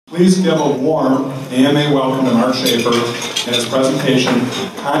Please give a warm AMA welcome to Mark Schaefer and his presentation,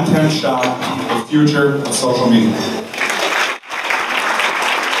 Content Shop, the Future of Social Media.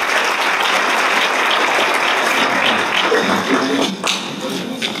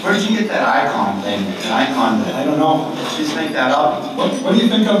 Where did you get that icon thing? An icon thing? I don't know. Did you just make that up? What do you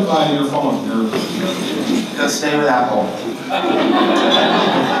think of your phone? Go stay with Apple.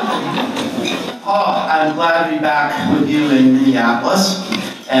 Oh, I'm glad to be back with you in Minneapolis.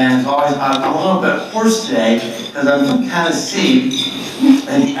 And as always, I'm a little bit hoarse today because I'm from Tennessee,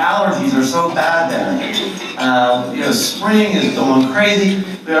 and the allergies are so bad there. Spring is going crazy.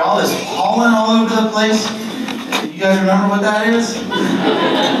 We got all this pollen all over the place. You guys remember what that is?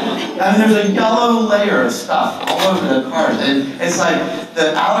 I mean, there's a yellow layer of stuff all over the cars. And it's like,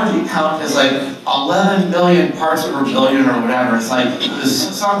 the allergy count is like 11 million parts per billion or whatever. It's like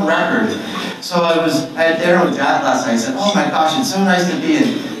some record. So I had dinner with Dad last night. I said, oh my gosh, it's so nice to be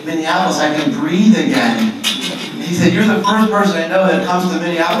in Minneapolis. I can breathe again. And he said, you're the first person I know that comes to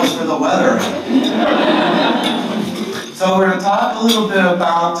Minneapolis for the weather. So we're going to talk a little bit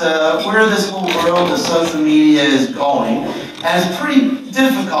about where this whole world of social media is going. And it's pretty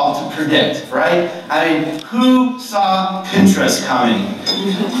difficult to predict, right? I mean, who saw Pinterest coming?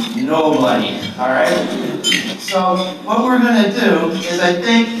 Nobody, all right? So what we're going to do is, I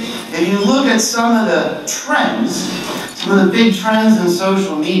think, if you look at some of the trends, some of the big trends in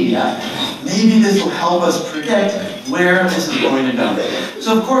social media, maybe this will help us predict where this is going to go.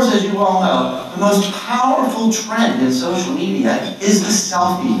 So of course, as you all know, the most powerful trend in social media is the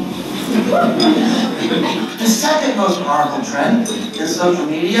selfie. The second most powerful trend in social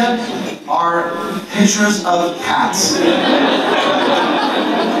media are pictures of cats.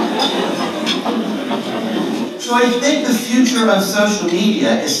 So I think the future of social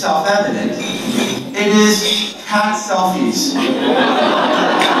media is self-evident. It is cat selfies.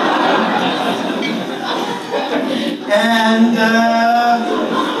 And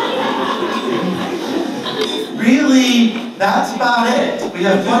really, that's about it. We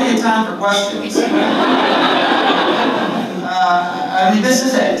have plenty of time for questions. I mean, this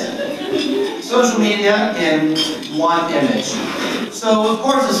is it. Social media in one image. So, of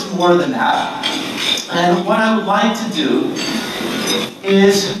course, it's more than that. And what I would like to do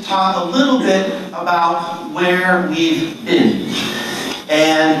is talk a little bit about where we've been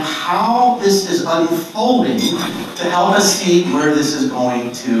and how this is unfolding to help us see where this is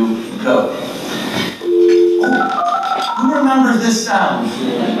going to go. Oh, who remembers this sound?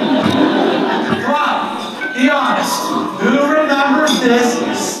 Come on, be honest. Who remembers this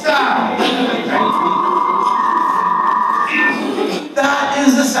sound? That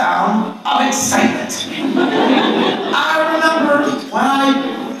is the sound of excitement. I remember when I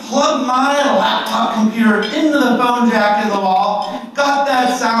plugged my laptop computer into the phone jack in the wall, got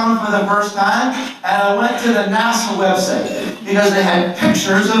that sound for the first time, and I went to the NASA website because they had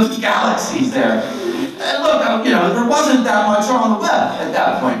pictures of galaxies there. And look, there wasn't that much on the web at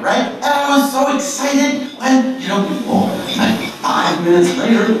that point, right? And I was so excited when, like 5 minutes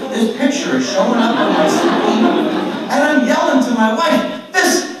later, this picture is showing up on my screen. And I'm yelling to my wife,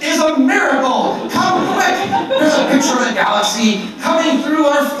 this is a miracle! Come quick! There's a picture of a galaxy coming through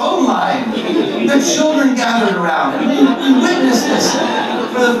our phone line. The children gathered around, and we witnessed this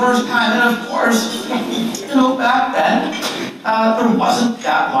for the first time. And of course, back then, there wasn't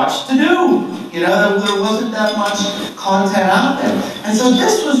that much to do. There wasn't that much content out there. And so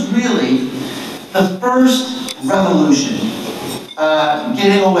this was really the first revolution.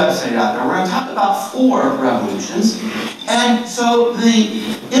 Getting a website out there. We're going to talk about 4 revolutions. And so the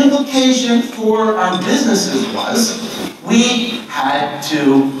implication for our businesses was we had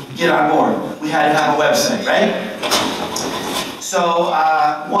to get on board. We had to have a website, right? So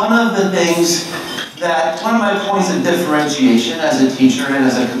one of my points of differentiation as a teacher and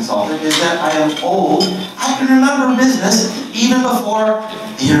as a consultant is that I am old. I can remember business even before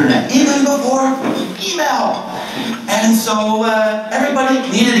the internet, even before email. And so everybody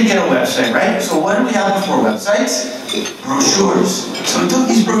needed to get a website, right? So what did we have before websites? Brochures. So we took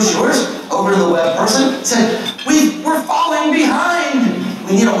these brochures over to the web person and said, we're falling behind.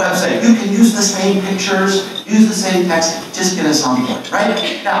 We need a website. You can use the same pictures, use the same text, just get us on board,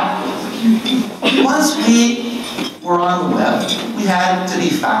 right? Now, once we were on the web, we had to be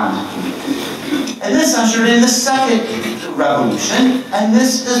found. And this ushered in the second revolution, and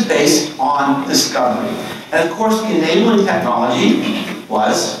this is based on discovery. And of course, the enabling technology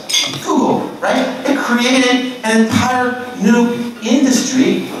was Google, right? It created an entire new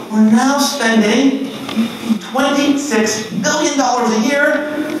industry. We're now spending $26 billion a year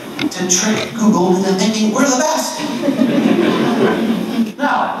to trick Google into thinking we're the best.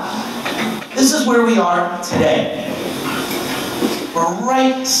 Now, this is where we are today. We're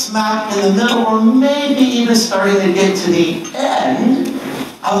right smack in the middle, or maybe even starting to get to the end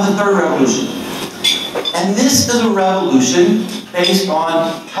of the third revolution. And this is a revolution based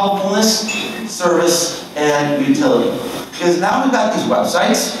on helpfulness, service, and utility. Because now we've got these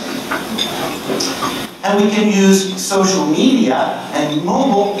websites, and we can use social media and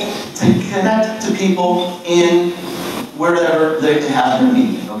mobile to connect to people in wherever they have their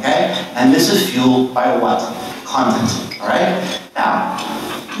media, okay? And this is fueled by what? Content, all right? Now,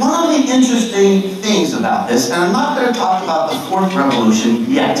 one of the interesting things about this, and I'm not going to talk about the fourth revolution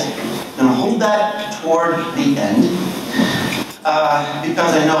yet. I'm going to hold that toward the end,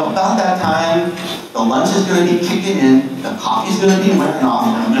 because I know about that time, the lunch is going to be kicking in, the coffee's going to be wearing off,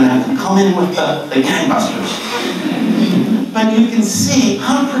 and I'm going to have to come in with the gangbusters. But you can see,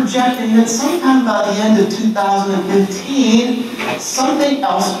 I'm projecting that sometime by the end of 2015, something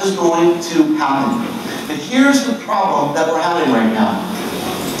else is going to happen. But here's the problem that we're having right now.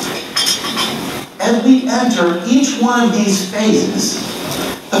 As we enter each one of these phases,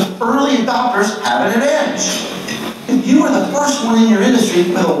 the early adopters have an advantage. If you are the first one in your industry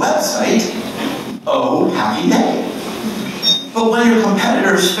with a website, oh, happy day. But when your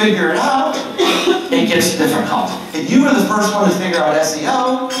competitors figure it out, it gets difficult. If you were the first one to figure out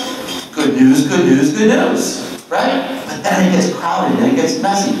SEO, good news, good news, good news, right? But then it gets crowded and it gets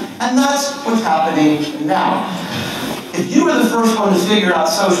messy. And that's what's happening now. If you were the first one to figure out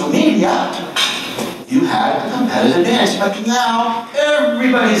social media, you had a competitive advantage. But now,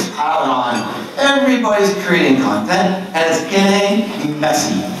 everybody's piling on. Everybody's creating content, and it's getting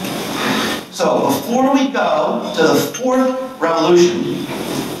messy. So before we go to the fourth revolution,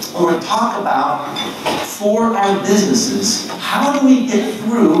 we're going to talk about, for our businesses, how do we get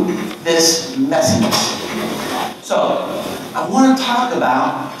through this messiness? So I want to talk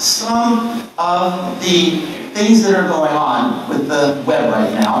about some of the things that are going on with the web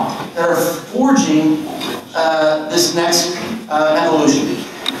right now that are forging this next evolution.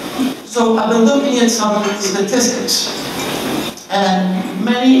 So I've been looking at some statistics, and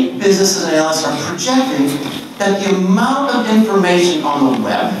many businesses and analysts are projecting that the amount of information on the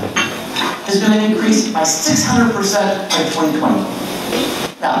web is going to increase by 600% by 2020.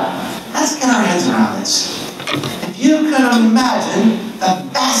 Now, let's get our heads around this. If you can imagine the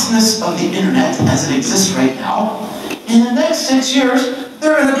vastness of the internet as it exists right now, in the next 6 years,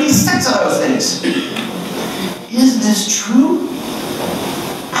 there are going to be 6 of those things. Is this true?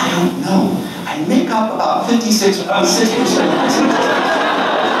 I don't know. I make up about 56.6% of my statistics.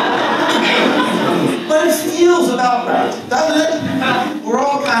 But it feels about right, doesn't it? We're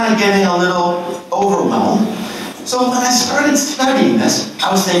all kind of getting a little overwhelmed. So when I started studying this, I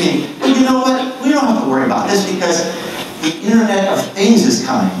was thinking, well, you know what? We don't have to worry about this because the Internet of Things is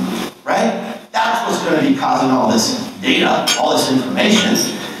coming, right? That's what's going to be causing all this data, all this information.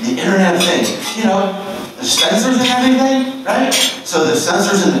 The Internet of Things. You know, the sensors and everything, right? So the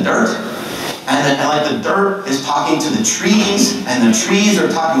sensors in the dirt, and like the dirt is talking to the trees, and the trees are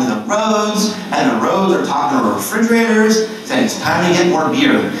talking to the roads, and the roads are talking to refrigerators, saying it's time to get more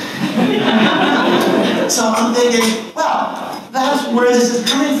beer. So I'm thinking, well, that's where this is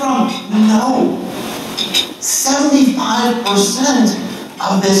coming from. No. 75%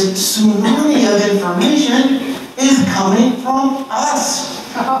 of this tsunami of information is coming from us.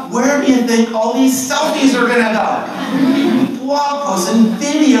 Where do you think all these selfies are going to go? Blog posts and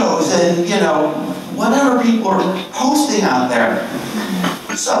videos and, you know, whatever people are posting out there.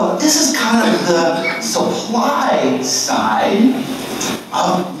 So this is kind of the supply side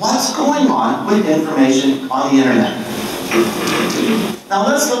of what's going on with information on the internet. Now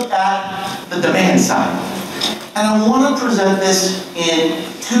let's look at the demand side. And I want to present this in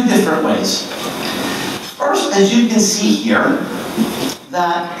 2 different ways. First, as you can see here,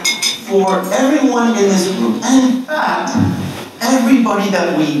 that for everyone in this group, and in fact, everybody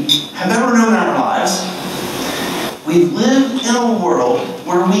that we have ever known in our lives, we've lived in a world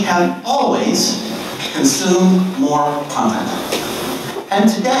where we have always consumed more content. And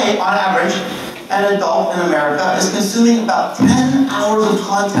today, on average, an adult in America is consuming about 10 hours of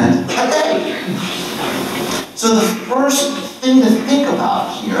content a day. So the first thing to think about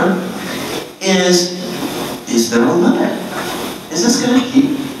here is there a limit? Is this going to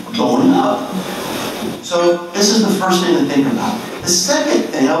keep going up? So this is the first thing to think about. The second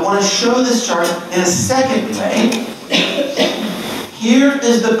thing, I want to show this chart in a second way. Here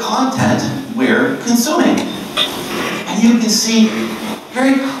is the content we're consuming. And you can see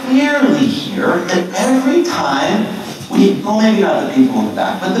very clearly here that every time well, maybe not the people in the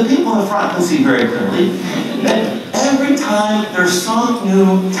back, but the people in the front can see very clearly. that every time there's some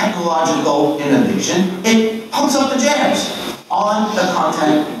new technological innovation, it pumps up the jams on the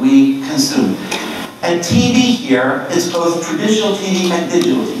content we consume. And TV here is both traditional TV and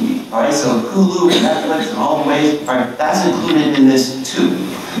digital TV. All right, so Hulu and Netflix and all the ways, all right, that's included in this too.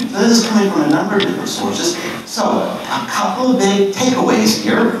 So this is coming from a number of different sources. So a couple of big takeaways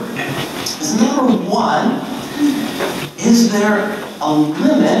here is number one, is there a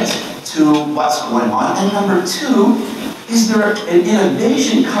limit to what's going on? And number two, is there an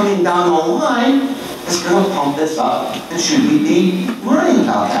innovation coming down the line that's going to pump this up? And should we be learning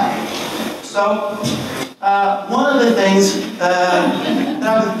about that? So one of the things that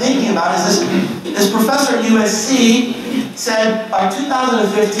I've been thinking about is this professor at USC said by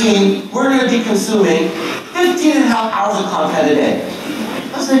 2015, we're going to be consuming 15 and a half hours of content a day.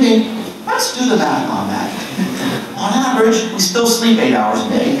 I was thinking, let's do the math on that. On average, we still sleep 8 hours a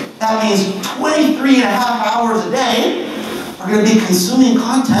day. That means 23 and a half hours a day, we're going to be consuming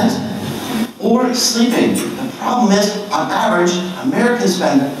content or sleeping. The problem is, on average, Americans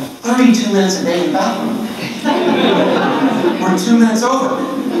spend 32 minutes a day in the bathroom. We're 2 minutes over.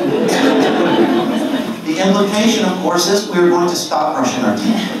 The implication, of course, is we're going to stop brushing our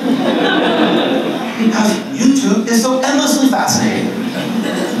teeth. Because YouTube is so endlessly fascinating.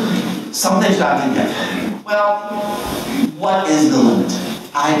 Something's got to give. Well, what is the limit?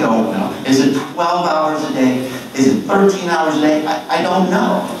 I don't know. Is it 12 hours a day? Is it 13 hours a day? I don't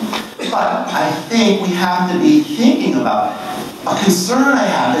know. But I think we have to be thinking about it. A concern I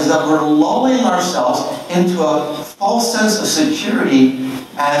have is that we're lulling ourselves into a false sense of security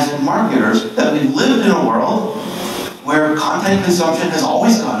as marketers, that we've lived in a world where content consumption has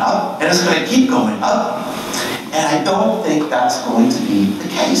always gone up, and it's going to keep going up. And I don't think that's going to be the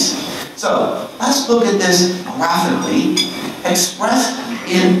case. So let's look at this graphically, expressed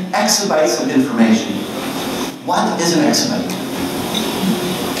in exabytes of information. What is an exabyte?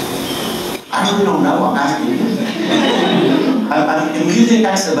 I really don't know. I'm asking you. I'm using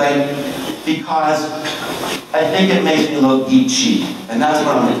exabyte because I think it makes me look deep cheap. And that's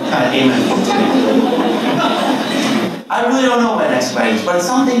what I'm kind of aiming for today. I really don't know what an exabyte is, but it's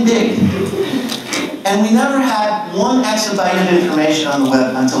something big. And we never had 1 exabyte of information on the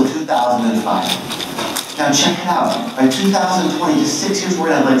web until 2005. Now check it out. By 2020, just 6 years, we're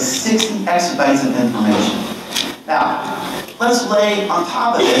going to have like 60 exabytes of information. Now, let's lay on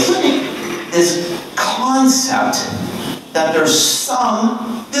top of this concept that there's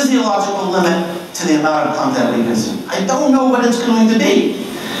some physiological limit to the amount of content we consume. I don't know what it's going to be,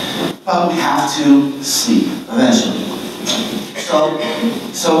 but we have to sleep eventually.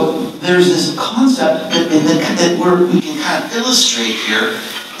 So there's this concept that we can kind of illustrate here.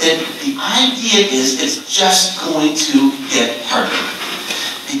 That the idea is it's just going to get harder,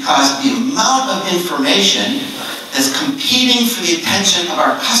 because the amount of information that's competing for the attention of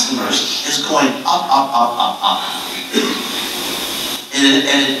our customers is going up. And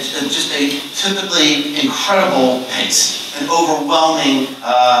it's just a typically incredible pace, an overwhelming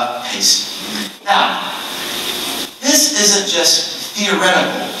pace. Now, this isn't just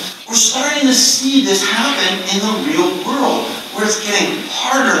theoretical. We're starting to see this happen in the real world, where it's getting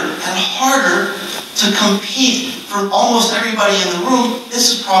harder and harder to compete for almost everybody in the room.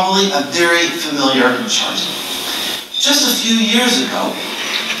 This is probably a very familiar chart. Just a few years ago,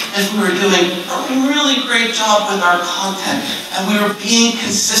 if we were doing a really great job with our content, and we were being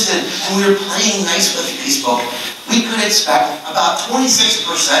consistent, and we were playing nice with Facebook, we could expect about 26%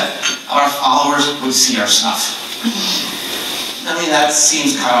 of our followers would see our stuff. I mean, that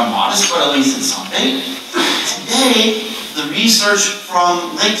seems kind of modest, but at least it's something. Today, the research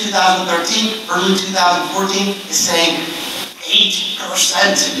from late 2013, early 2014 is saying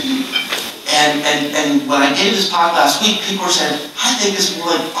 8%. And when I gave this talk last week, people were saying, I think it's more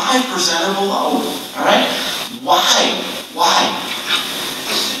like 5% or below. All right? Why?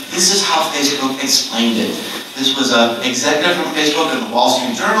 This is how Facebook explained it. This was an executive from Facebook in the Wall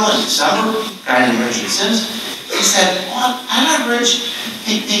Street Journal in December, a guy named Richard Sims. He said, on average,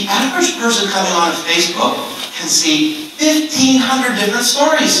 the average person coming on Facebook can see 1,500 different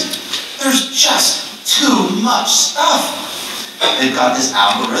stories. There's just too much stuff. They've got this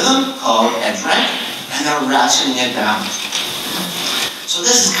algorithm called EdgeRank, and they're ratcheting it down. So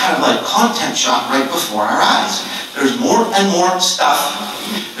this is kind of like content shock right before our eyes. There's more and more stuff.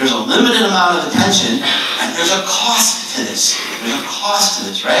 There's a limited amount of attention, and there's a cost to this. There's a cost to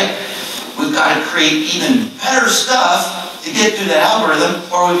this, right? We've got to create even better stuff to get through that algorithm,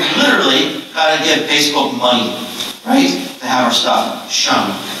 or we've literally got to give Facebook money, right, to have our stuff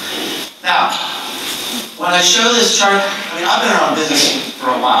shown. Now, when I show this chart, I mean, I've been around business for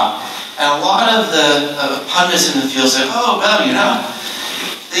a while, And a lot of the pundits in the field say, oh, well, you know,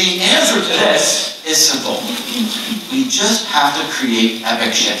 the answer to this is simple. We just have to create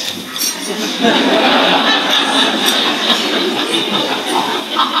epic shit.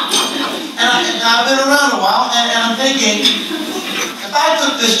 And I've been around a while, and I'm thinking, if I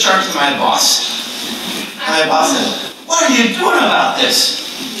took this chart to my boss, and my boss said, what are you doing about this?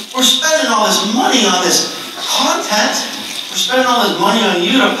 We're spending all this money on this content. We're spending all this money on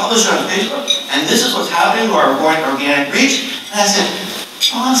you to publish it on Facebook, and this is what's happening to our organic reach. And I said,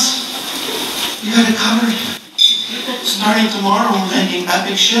 boss, you got it covered. Starting tomorrow, we're making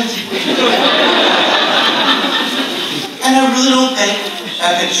epic shit. And I really don't think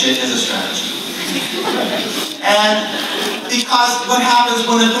epic shit is a strategy. And because what happens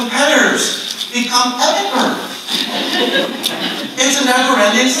when the competitors become epicer? It's a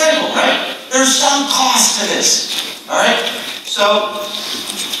never-ending cycle, right? There's some cost to this, all right? So,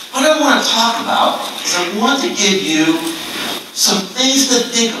 what I want to talk about is I want to give you some things to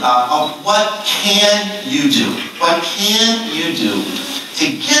think about of what can you do? What can you do to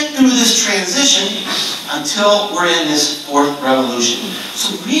get through this transition until we're in this fourth revolution?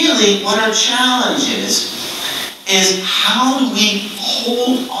 So really, what our challenge is how do we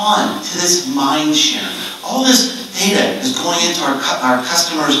hold on to this mind share? All this data is going into our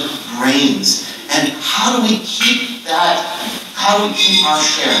customers' brains. And how do we keep that? How do we keep our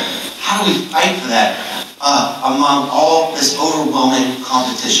share? How do we fight for that among all this overwhelming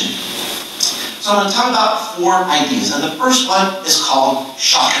competition? So I'm going to talk about 4 ideas. And the first one is called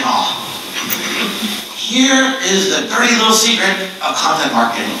shock and awe. Here is the dirty little secret of content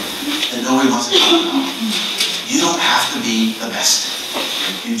marketing that nobody wants to talk about. You don't have to be the best.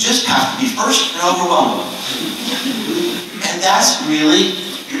 You just have to be first and overwhelming. And that's really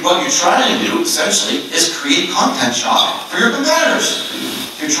what you're trying to do, essentially, is create content shock for your competitors.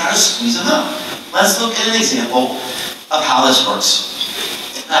 You're trying to squeeze them out. Let's look at an example of how this works.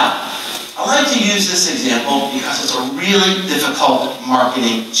 Now, I like to use this example because it's a really difficult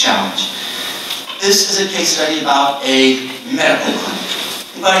marketing challenge. This is a case study about a medical clinic.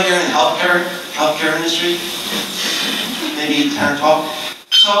 Anybody here in the healthcare industry? Maybe 10 or 12?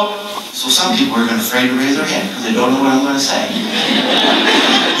 So some people are afraid to raise their hand because they don't know what I'm going to say.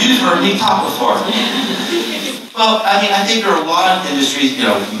 You've heard me talk before. Well, I think there are a lot of industries,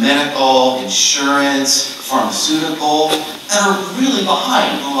 medical, insurance, pharmaceutical, that are really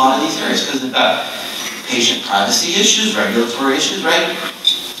behind in a lot of these areas because they've got patient privacy issues, regulatory issues, right?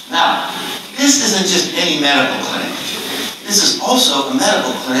 Now, this isn't just any medical clinic. This is also a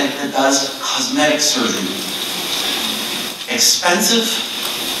medical clinic that does cosmetic surgery. Expensive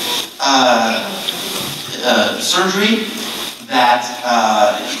surgery that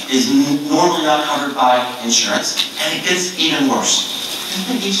is normally not covered by insurance, and it gets even worse.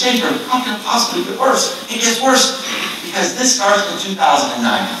 You're thinking, Schaefer, how can it possibly get worse? It gets worse because this starts in 2009,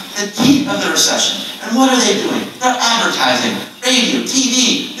 the teeth of the recession. And what are they doing? They're advertising, radio,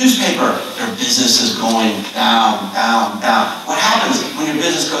 TV, newspaper. Their business is going down, down, down. What happens when your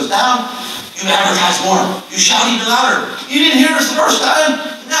business goes down? You advertise more. You shout even louder. You didn't hear us the first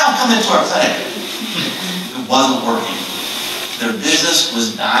time? Now come into our clinic. It wasn't working. Their business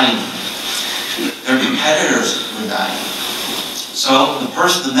was dying. Their competitors were dying. So the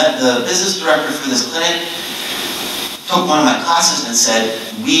business director for this clinic took one of my classes and said,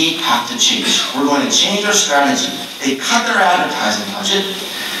 we have to change. We're going to change our strategy. They cut their advertising budget.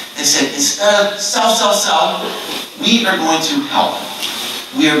 They said, instead of sell, we are going to help.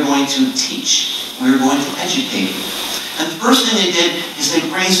 We are going to teach. We are going to educate. And the first thing they did is they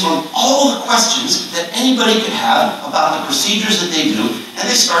brainstormed all the questions that anybody could have about the procedures that they do, and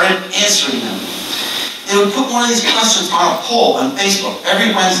they started answering them. They would put one of these questions on a poll on Facebook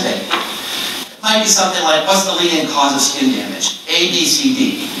every Wednesday. It might be something like, what's the leading cause of skin damage? A, B, C,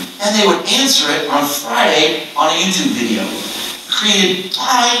 D. And they would answer it on Friday on a YouTube video, created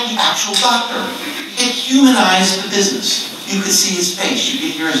by the actual doctor. It humanized the business. You could see his face, you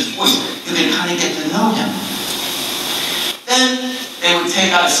could hear his voice, you could kind of get to know him. Then they would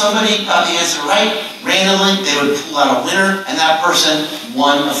take out, if somebody got the answer right, randomly, they would pull out a winner, and that person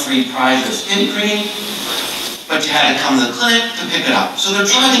won a free prize of skin cream, but you had to come to the clinic to pick it up. So they're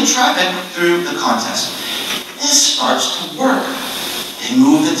driving traffic through the contest. This starts to work. They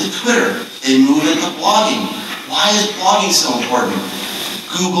move into Twitter, they move into blogging. Why is blogging so important?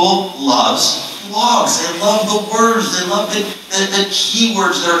 Google loves blogs. They love the words. They love the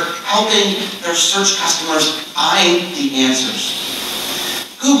keywords. They're helping their search customers find the answers.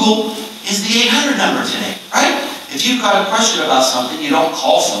 Google is the 800 number today, right? If you've got a question about something, you don't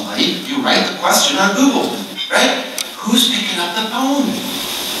call somebody. You write the question on Google, right? Who's picking up the phone?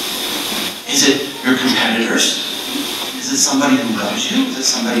 Is it your competitors? Is it somebody who loves you? Is it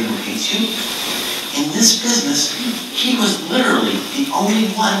somebody who hates you? In this business, he was literally the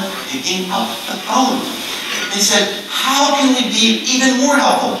only one picking up the phone. They said, how can we be even more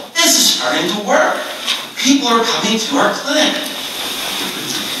helpful? This is starting to work. People are coming to our clinic.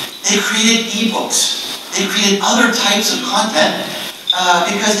 They created ebooks. They created other types of content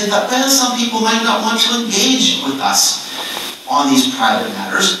because they thought, well, some people might not want to engage with us on these private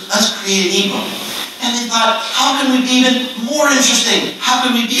matters. Let's create an ebook. And they thought, how can we be even more interesting? How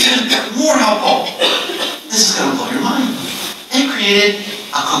can we be even more helpful? This is going to blow your mind. They created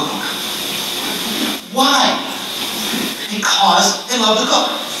a cookbook. Why? Because they love to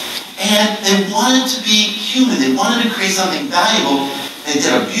cook. And they wanted to be human. They wanted to create something valuable. They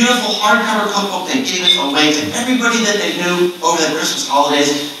did a beautiful hardcover cookbook. They gave it away to everybody that they knew over the Christmas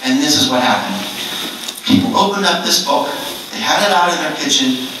holidays. And this is what happened. People opened up this book. They had it out in their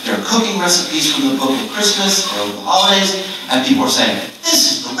kitchen. They were cooking recipes from the book at Christmas or the holidays. And people were saying, this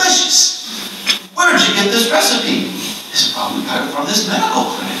is delicious. Where did you get this recipe? This probably got it from this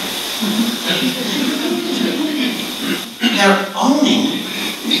medical clinic. They're owning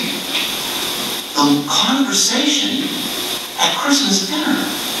the conversation at Christmas dinner.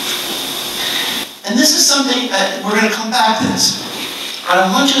 And this is something that we're going to come back to this. But I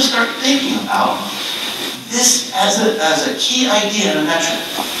want you to start thinking about this as a key idea and a metric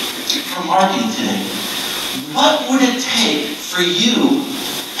for marketing today. What would it take for you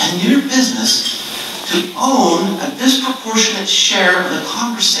and your business to own a disproportionate share of the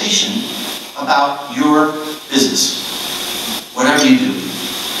conversation about your business? Whatever you do.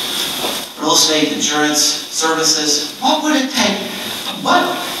 Real estate, insurance, services, what would it take? What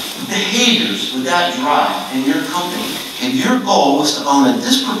behaviors would that drive in your company if your goal was to own a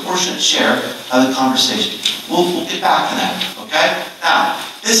disproportionate share of the conversation? We'll get back to that, okay? Now,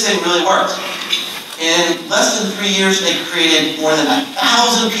 this thing really worked. In less than 3 years, they created more than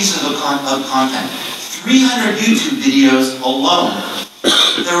 1,000 pieces of content, 300 YouTube videos alone.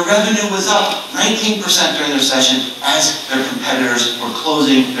 Their revenue was up 19% during their session as their competitors were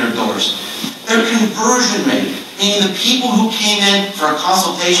closing their doors. Their conversion rate, meaning the people who came in for a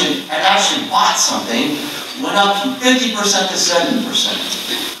consultation and actually bought something, went up from 50% to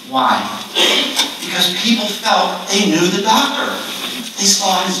 70%. Why? Because people felt they knew the doctor. They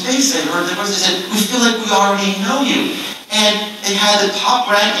saw his face, they heard the voice, they said, we feel like we already know you. And they had the top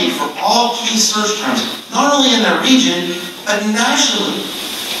ranking for all key search terms, not only in their region, but nationally.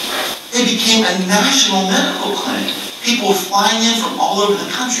 They became a national medical clinic. People were flying in from all over the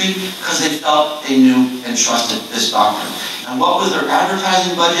country because they felt they knew and trusted this doctor. And what was their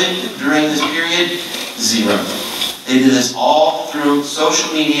advertising budget during this period? Zero. They did this all through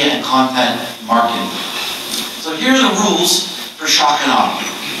social media and content marketing. So here are the rules for shock and awe.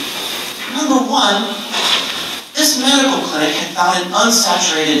 Number one, this medical clinic had found an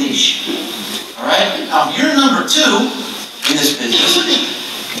unsaturated niche. All right? Now, if you're number two in this business,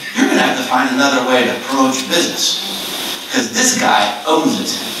 you're going to have to find another way to promote your business. Because this guy owns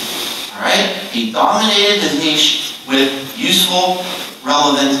it. All right? He dominated his niche with useful,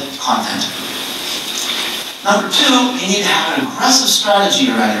 relevant content. Number two, you need to have an aggressive strategy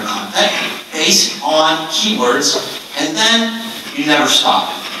around your content based on keywords, and then you never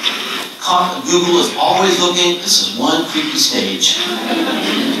stop. Google is always looking, this is one creepy stage.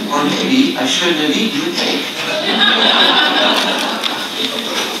 Or maybe I shouldn't have eaten the cake.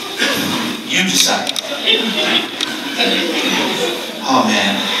 You decide. Oh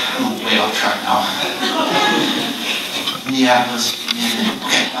man, I'm way off track now. Minneapolis.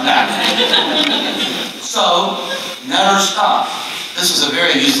 Okay, I'm back. So, never stop. This is a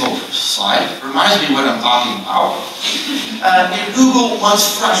very useful slide. It reminds me what I'm talking about. Google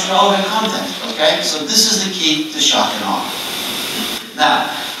wants fresh, relevant content. Okay, so this is the key to shock and awe.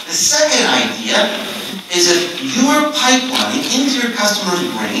 Now, the second idea is if your pipeline into your customer's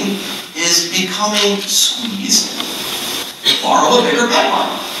brain is becoming squeezed, borrow a bigger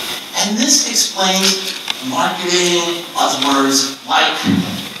pipeline. And this explains marketing buzzwords like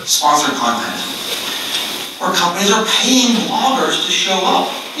sponsored content, where companies are paying bloggers to show up,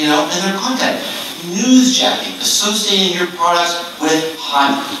 in their content. Newsjacking, associating your products with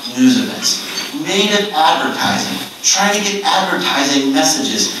hot news events. Native advertising, trying to get advertising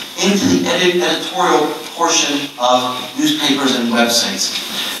messages into the editorial portion of newspapers and websites.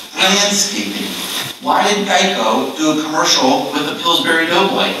 Landscaping. Why did Geico do a commercial with the Pillsbury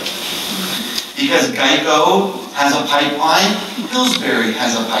Doughboy? Because Geico has a pipeline, Pillsbury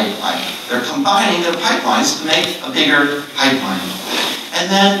has a pipeline. They're combining their pipelines to make a bigger pipeline. And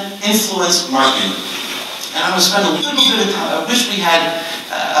then influence marketing. And I'm going to spend a little bit of time, I wish we had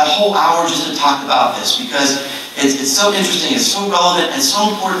a whole hour just to talk about this because it's so interesting, it's so relevant, and so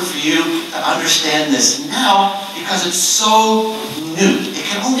important for you to understand this now because it's so new. It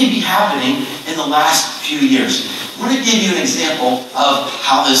can only be happening in the last few years. I'm going to give you an example of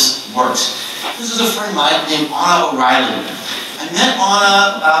how this works. This is a friend of mine named Anna O'Reilly. I met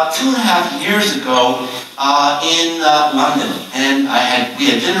Anna about 2.5 years ago in London, and we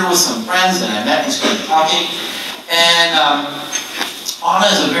had dinner with some friends, and I met and started talking. And Anna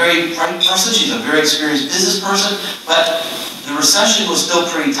is a very bright person. She's a very experienced business person, but the recession was still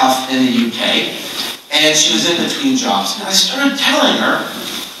pretty tough in the UK, and she was in between jobs. And I started telling her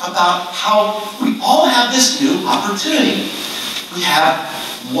about how we all have this new opportunity. We have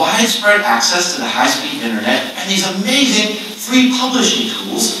widespread access to the high-speed internet and these amazing free publishing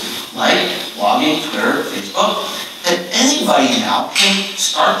tools like blogging, Twitter, Facebook, that anybody now can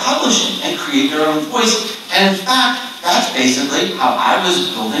start publishing and create their own voice. And in fact, that's basically how I was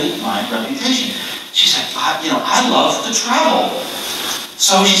building my reputation. She said, I love to travel.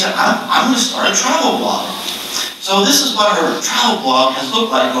 So she said, I'm going to start a travel blog. So this is what her travel blog has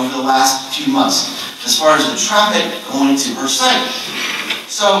looked like over the last few months, as far as the traffic going to her site.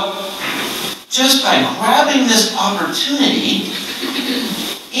 So just by grabbing this opportunity,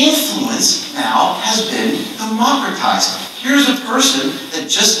 influence now has been democratized. Here's a person that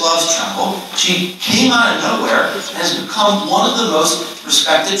just loves travel. She came out of nowhere and has become one of the most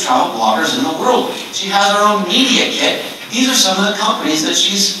respected travel bloggers in the world. She has her own media kit. These are some of the companies that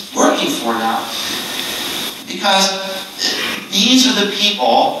she's working for now. Because these are the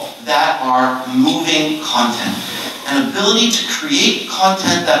people that are moving content. An ability to create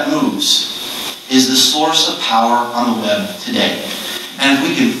content that moves is the source of power on the web today. And if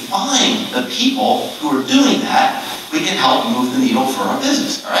we can find the people who are doing that, we can help move the needle for our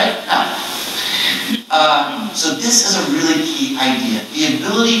business, all right? Now, so this is a really key idea. The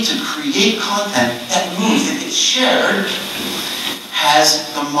ability to create content that moves, that gets shared, has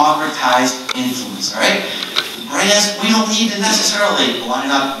democratized influence, all right? Brands, we don't need to necessarily line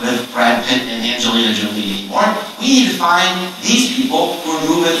up with Brad Pitt and Angelina Jolie anymore. We need to find these people who are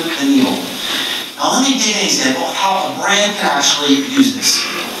moving the needle. Now let me give you an example of how a brand can actually use this.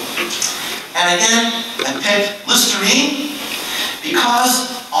 And again, I picked Listerine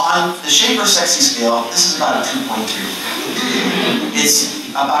because on the Schaefer sexy scale, this is about a 2.3. It's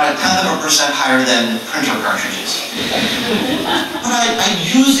about 0.1% higher than printer cartridges. But I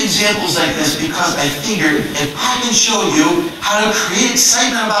use examples like this because I figured if I can show you how to create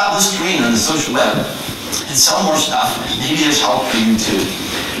excitement about Listerine on the social web and sell more stuff, maybe there's help for you too.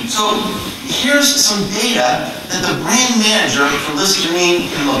 So here's some data that the brand manager for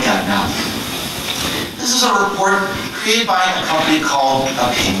Listerine can look at now. This is a report created by a company called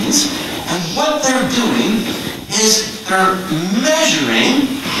Opinions, and what they're doing is they're measuring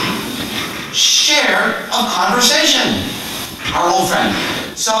share of conversation, our old friend.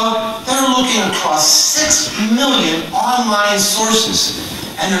 So they're looking across 6 million online sources,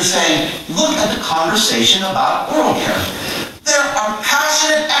 and they're saying, look at the conversation about oral care. There are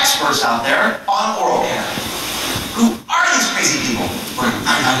passionate experts out there on oral care. Who are these crazy people? We're going to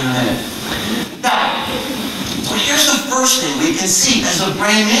find out in a minute. Now, so here's the first thing we can see as a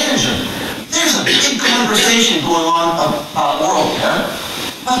brand manager. There's a big conversation going on about oral care,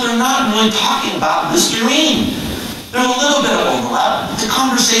 but they're not really talking about Listerine. There's a little bit of overlap. The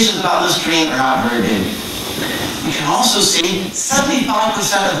conversations about Listerine are not very big. You can also see 75%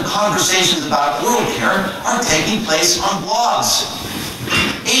 of the conversations about oral care are taking place on blogs.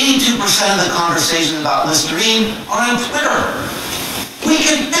 82% of the conversations about Listerine are on Twitter. We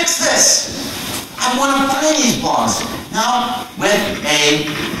can fix this. I want to find these blogs. Now, with a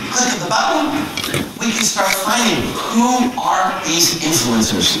click of the button, we can start finding who are these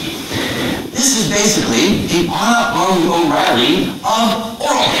influencers. This is basically the Anna O'Reilly of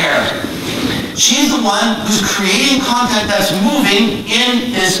oral care. She's the one who's creating content that's moving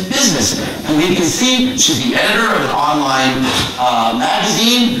in this business. And we can see she's the editor of an online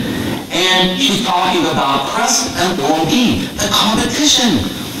magazine, and she's talking about press and oral E, the competition.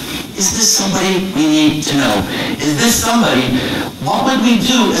 Is this somebody we need to know? Is this somebody, what would we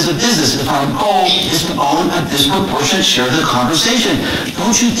do as a business if our goal is to own a disproportionate share of the conversation?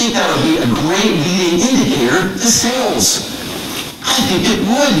 Don't you think that would be a great leading indicator to sales? I think it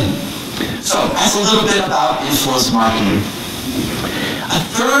would. So that's a little bit about influence marketing. A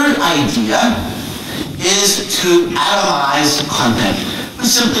third idea is to atomize content, which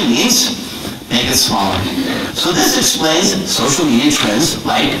simply means make it smaller. So this explains social media trends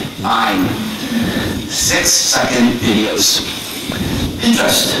like mine. 6-second videos.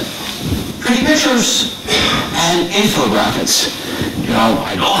 Pinterest. Pretty pictures. And infographics. You know,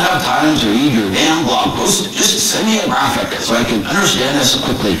 I don't have time to read your damn blog post. Just send me a graphic so I can understand this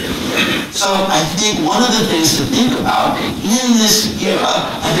quickly. So I think one of the things to think about in this era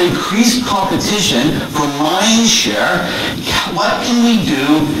of increased competition for mind share, what can we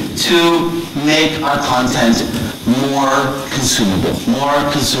do to make our content more consumable, more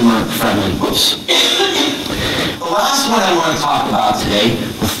consumer friendly? Whoops. The last one I want to talk about today,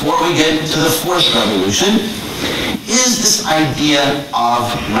 before we get to the fourth revolution, is this idea of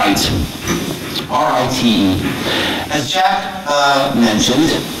right. R-I-T-E. As Jack mentioned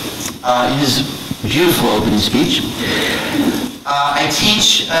in his beautiful opening speech, I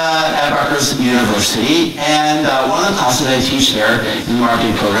teach at Rutgers University, and one of the classes I teach there in the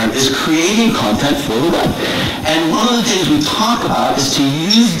marketing program is creating content for the web. And one of the things we talk about is to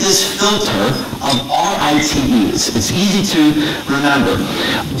use this filter of R-I-T-E. It's easy to remember.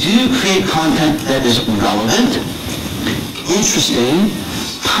 Do you create content that is relevant, interesting,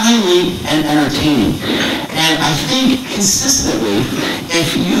 timely, and entertaining? And I think consistently,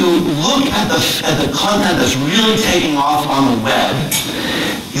 if you look at the content that's really taking off on the web,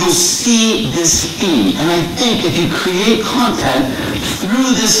 you'll see this theme. And I think if you create content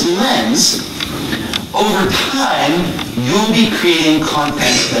through this lens, over time, you'll be creating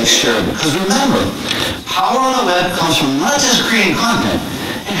content that's shareable. Because remember, power on the web comes from not just creating content,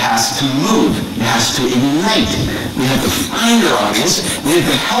 it has to move. It has to ignite. We have to find our audience. We have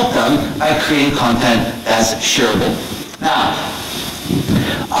to help them by creating content that's shareable. Now,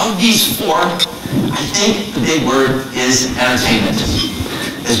 of these four, I think the big word is entertainment.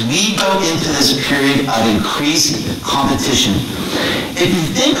 As we go into this period of increased competition, if you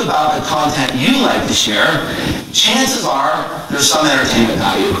think about the content you like to share, chances are there's some entertainment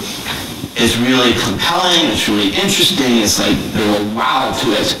value. It's really compelling, it's really interesting, it's like there's a wow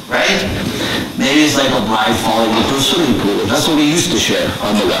to it, right? Maybe it's like a bride falling into a swimming pool. That's what we used to share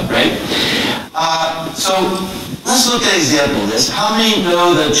on the web, right? So let's look at an example of this. How many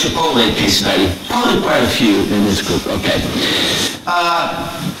know the Chipotle case study? Probably quite a few in this group, okay.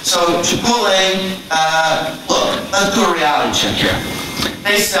 So Chipotle, look, let's do a reality check here.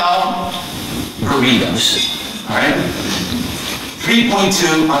 They sell burritos, all right?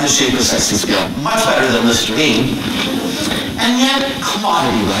 3.2 on the Schaefer sexy scale. Much better than Listerine. And yet,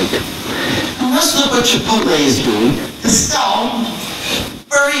 commodity-like. And let's look what Chipotle is doing to sell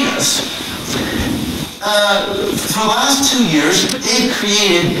burritos. For the last 2 years, they've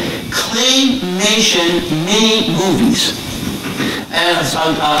created claymation mini movies. And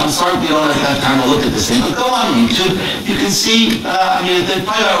I'm sorry if you don't have time to look at this thing, but go on YouTube. You can see, I mean, they've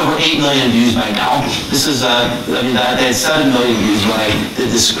probably got over 8 million views by now. This is, I mean, they had 7 million views when I did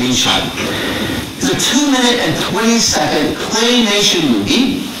this screenshot. It's a 2-minute and 20-second claymation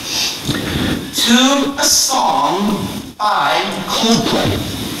movie to a song by Coldplay,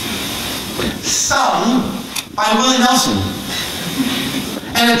 sung by Willie Nelson.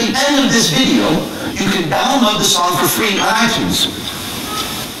 And at the end of this video, you can download the song for free on iTunes.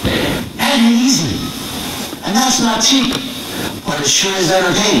 And easy. And that's not cheap, but it sure is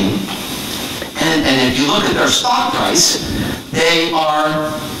entertaining. And if you look at their stock price, they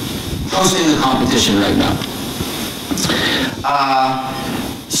are hosting the competition right now.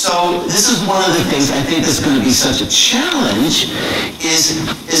 So this is one of the things I think is going to be such a challenge is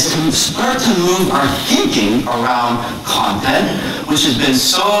to start to move our thinking around content, which has been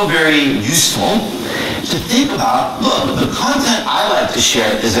so very useful, to think about, look, the content I like to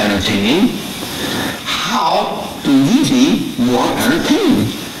share is entertaining. How do we be more entertaining?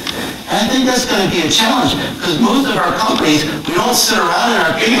 And I think that's going to be a challenge, because most of our companies, we don't sit around in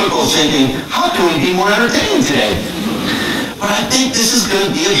our cubicles thinking, how can we be more entertaining today? But I think this is going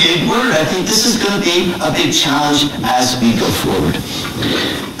to be a big word. I think this is going to be a big challenge as we go forward.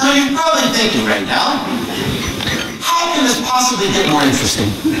 Now, you're probably thinking right now, how can this possibly get more interesting?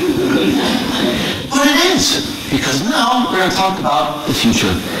 But it is, because now we're going to talk about the future.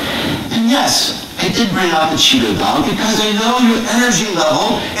 And yes, I did bring out the Cheeto dog because I know your energy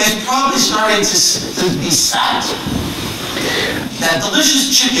level is probably starting to be sapped. That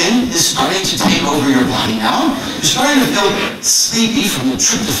delicious chicken is starting to take over your body now. You're starting to feel sleepy from the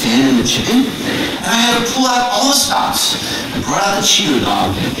tryptophan in the chicken. And I had to pull out all the stops. I brought out the Cheeto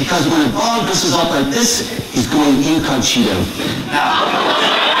dog because when a dog dresses up like this, he's going incognito. Now,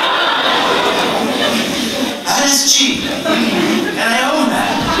 that is cheap. And I own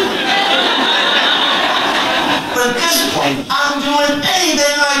that. But at this point, I'm doing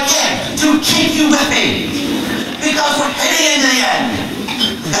anything I can to keep you with me. Because we're heading into the end.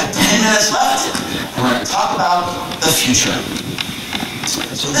 We've got 10 minutes left, and we're going to talk about the future.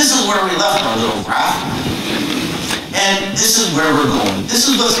 So this is where we left our little graph. And this is where we're going. This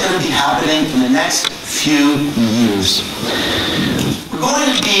is what's going to be happening in the next few years. We're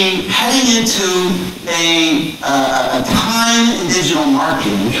going to be heading into a time in digital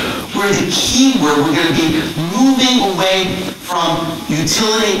marketing where the keyword, we're going to be moving away from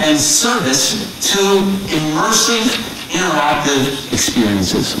utility and service to immersive, interactive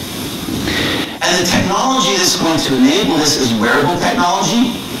experiences. And the technology that's going to enable this is wearable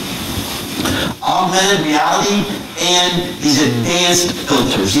technology, augmented reality, and these advanced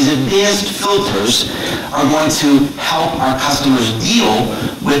filters. These advanced filters are going to help our customers deal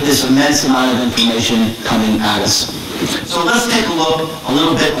with this immense amount of information coming at us. So let's take a look a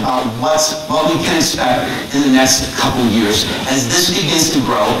little bit about what we can expect in the next couple years as this begins to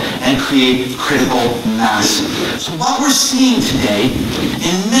grow and create critical mass. So what we're seeing today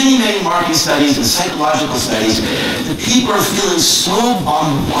in many, many marketing studies and psychological studies, that people are feeling so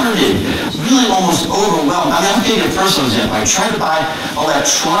bombarded, really almost overwhelmed. I mean, I'll give you a personal example. I tried to buy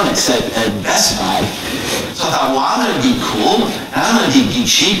electronics at Best Buy. So I thought, well, I'm going to be cool, and I'm going to be geek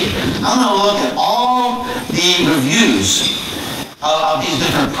chic. I'm going to look at all the reviews of these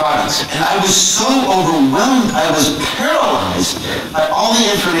different products. And I was so overwhelmed, I was paralyzed by all the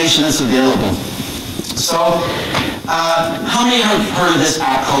information that's available. So, how many have heard of this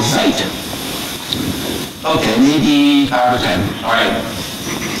app called Site? Okay, maybe 5 or 10. All right.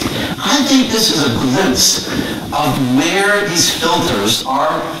 I think this is a glimpse of where these filters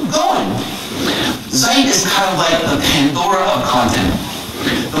are going. Site is kind of like the Pandora of content.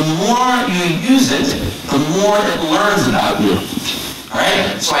 The more you use it, the more it learns about you. All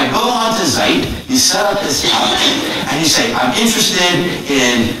right? So I go onto Zeit, you set up this app, and you say, I'm interested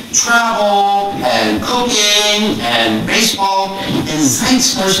in travel, and cooking, and baseball, and Zeit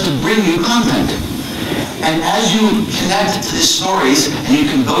starts to bring you content. And as you connect to these stories, and you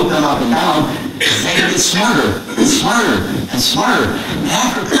can vote them up and down, Zeit gets smarter, and smarter, and smarter. And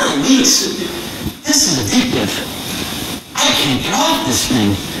after a couple of weeks, this is addictive. I can't get off this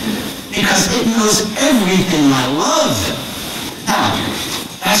thing because it knows everything I love. Now,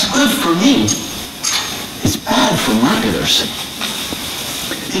 that's good for me. It's bad for marketers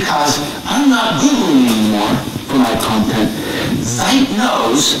because I'm not Googling anymore for my content. Zeit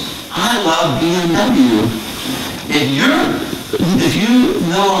knows I love BMW. If you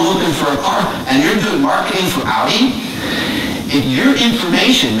know I'm looking for a car and you're doing marketing for Audi, if your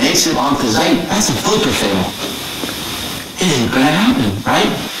information makes it onto Zeit, that's a filter fail. It ain't gonna happen, right?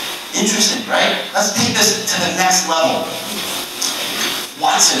 Interesting, right? Let's take this to the next level.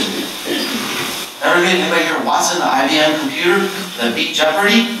 Watson. Anybody hear Watson, the IBM computer that beat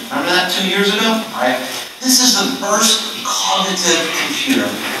Jeopardy? Remember that 2 years ago? All right. This is the first cognitive computer.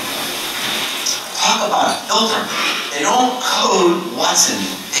 Talk about a filter. They don't code Watson,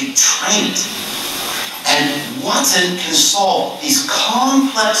 they train it. And Watson can solve these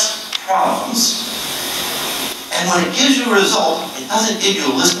complex problems. And when it gives you a result, it doesn't give you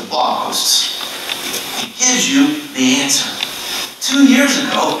a list of blog posts. It gives you the answer. 2 years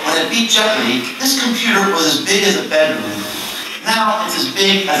ago, when it beat Jeopardy, this computer was as big as a bedroom. Now it's as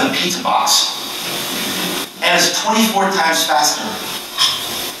big as a pizza box. And it's 24 times faster.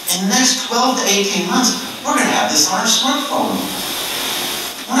 In the next 12 to 18 months, we're going to have this on our smartphone.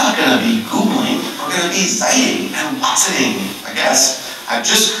 We're not going to be Googling. We're going to be Ziting and Watsoning, I guess. I've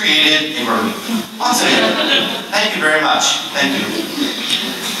just created a word. Watsoning. Thank you very much. Thank you.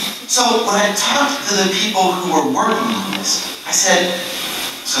 So when I talked to the people who were working on this, I said,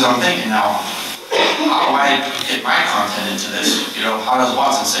 so I'm thinking now, how do I get my content into this? You know, how does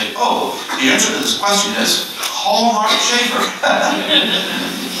Watson say, oh, the answer to this question is, call Mark Schaefer.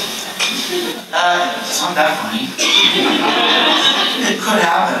 It's not that funny. It could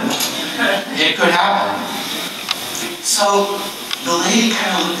happen. It could happen. So the lady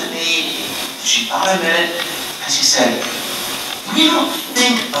kind of looked at me, she thought a minute, and she said, we don't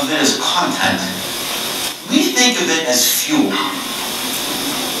think of it as content. We think of it as fuel.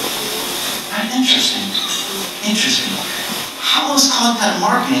 Interesting. Interesting. How is content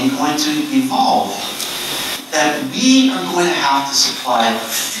marketing going to evolve? That we are going to have to supply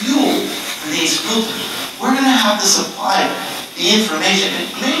fuel for these filters. We're going to have to supply the information.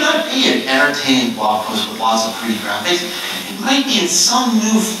 It may not be an entertaining blog post with lots of pretty graphics. It might be in some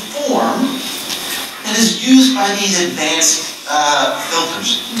new form that is used by these advanced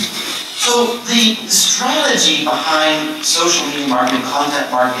filters. So the strategy behind social media marketing,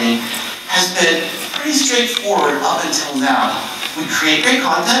 content marketing, has been pretty straightforward up until now. We create great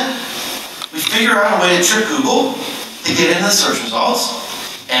content, we figure out a way to trick Google to get into the search results,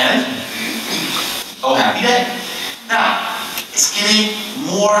 and oh, happy day. Now, it's getting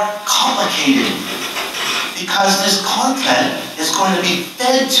more complicated because this content is going to be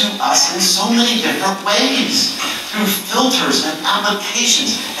fed to us in so many different ways, through filters and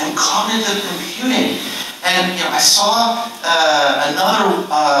applications and cognitive computing. And I saw another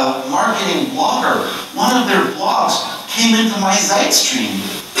marketing blogger, one of their blogs came into my Zeit stream.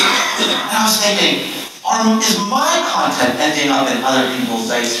 And I was thinking, is my content ending up in other people's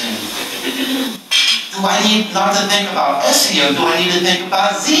Zeit stream? Do I need not to think about SEO? Do I need to think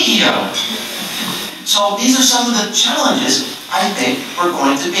about SEO? So these are some of the challenges I think we're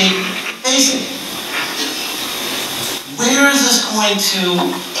going to be facing. Where is this going to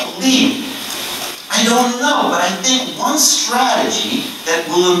lead? I don't know, but I think one strategy that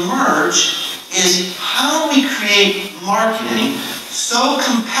will emerge is how do we create marketing so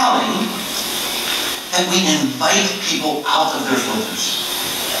compelling that we invite people out of their filters.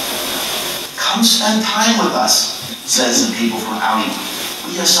 Come spend time with us, says the people from Audi.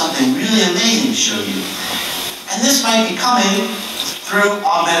 We have something really amazing to show you. And this might be coming through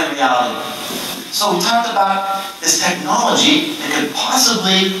augmented reality. So we talked about this technology that could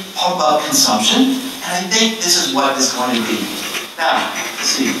possibly pump up consumption, and I think this is what it's going to be. Now,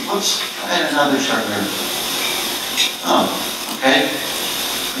 let's see. Whoops, I had another chart there. Oh, okay.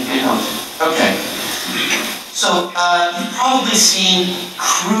 Okay. So you've probably seen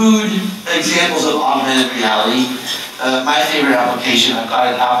crude examples of augmented reality. My favorite application, I've got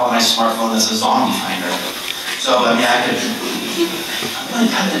an app on my smartphone that's a zombie finder. So, I mean, I'm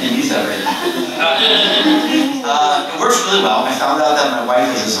really tempted to use that right now. It works really well. I found out that my wife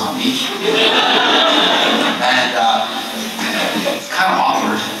is a zombie. And it's kind of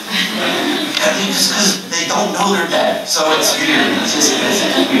awkward. Just because they don't know they're dead. So it's weird. It's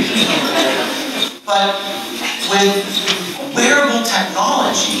weird. But with wearable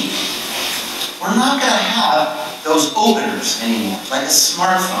technology, we're not going to have those openers anymore, like a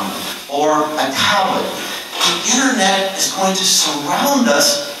smartphone or a tablet. The internet is going to surround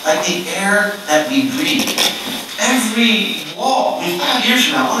us like the air that we breathe. Every wall, 5 years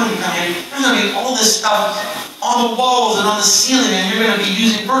from now, there's going to be all this stuff on the walls and on the ceiling, and you're going to be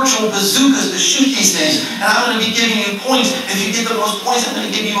using virtual bazookas to shoot these things, and I'm going to be giving you points. If you get the most points, I'm going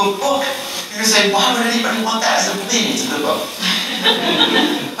to give you a book. You're going to say, why would anybody want that? I said, believe me, it's a good book.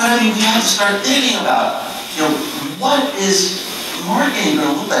 But I mean, we have to start thinking about, what is marketing going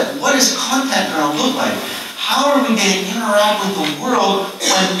to look like? What is content going to look like? How are we going to interact with the world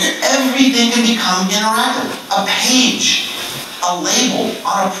when everything can become interactive? A page, a label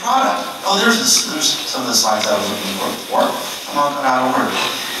on a product. Oh, there's some of the slides I was looking for before. I'm not going out of order.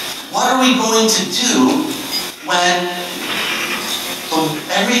 What are we going to do when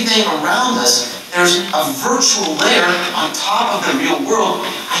everything around us, there's a virtual layer on top of the real world?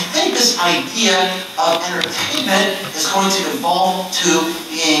 I think this idea of entertainment is going to evolve to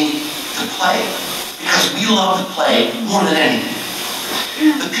being to play. Because we love to play more than anything.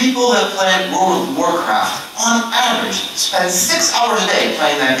 The people that play World of Warcraft, on average, spend 6 hours a day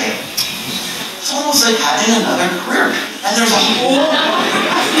playing that game. It's almost like having another career. And there's a whole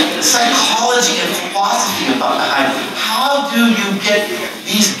psychology and philosophy about behind it. How do you get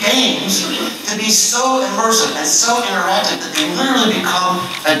these games to be so immersive and so interactive that they literally become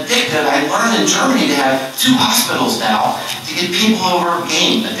addictive? I learned in Germany they have 2 hospitals now to get people over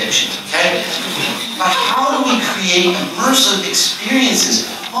game addiction, okay? But how do we create immersive experiences,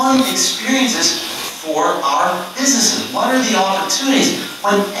 fun experiences for our businesses? What are the opportunities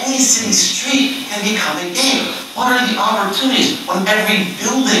when any city street can become a game? What are the opportunities when every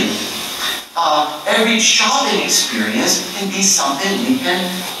building, every shopping experience can be something we can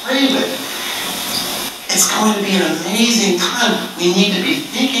play with? It's going to be an amazing time. We need to be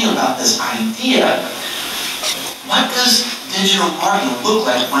thinking about this idea. What does digital marketing look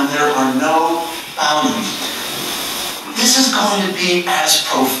like when there are no boundaries? This is going to be as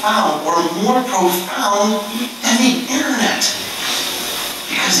profound or more profound than the internet.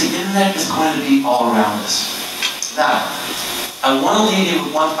 Because the internet is going to be all around us. Now, I want to leave you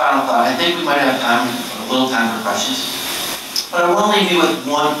with one final thought. I think we might have a little time for questions. But I want to leave you with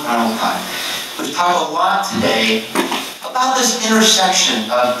one final thought. We've talked a lot today about this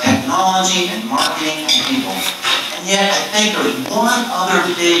intersection of technology and marketing and people. And yet, I think there's one other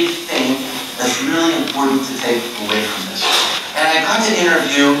big thing that's really important to take away from this. And I got to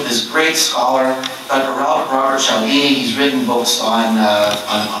interview this great scholar, Dr. Robert Cialdini. He's written books on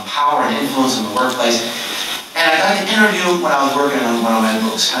power and influence in the workplace. And I got to interview him when I was working on one of my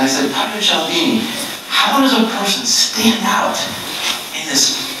books. And I said, Dr. Cialdini, how does a person stand out in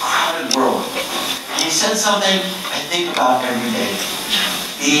this crowded world? And he said something I think about every day.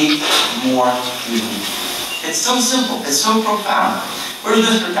 Be more human. It's so simple. It's so profound. Where's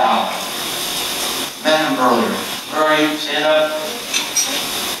Mr. Dow? met him earlier. Where are you? Stand up.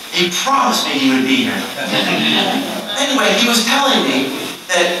 He promised me he would be here. Anyway, he was telling me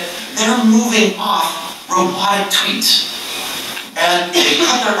that they're moving off robotic tweets. And they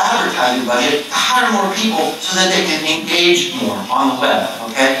cut their advertising budget to hire more people so that they can engage more on the web,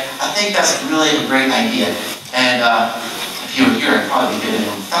 okay? I think that's really a great idea. And if you were here, I'd probably be giving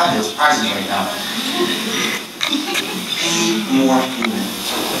him fabulous prizes right now. Be more human.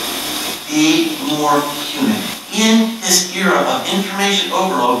 Be more human. In this era of information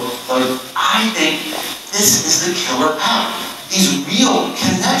overload, I think this is the killer app. These real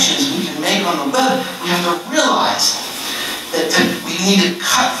connections we can make on the web, we have to realize that we need to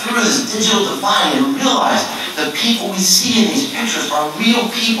cut through this digital divide and realize the people we see in these pictures are real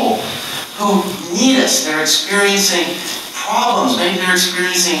people who need us. They're experiencing problems, maybe they're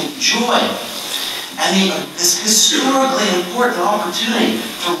experiencing joy. And this historically important opportunity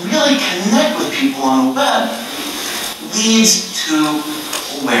to really connect with people on the web leads to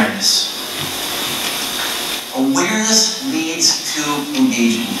awareness. Awareness leads to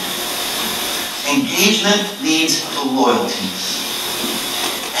engagement. Engagement leads to loyalty.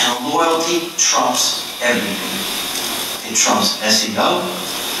 And loyalty trumps everything. It trumps SEO.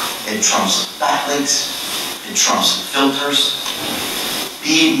 It trumps backlinks. It trumps filters.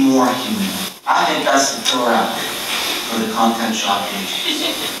 Be more human. I think that's the killer app for the content shop page.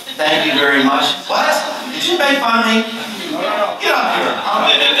 Thank you very much. What? Did you make fun of me? Get up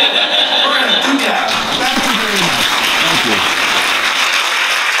here.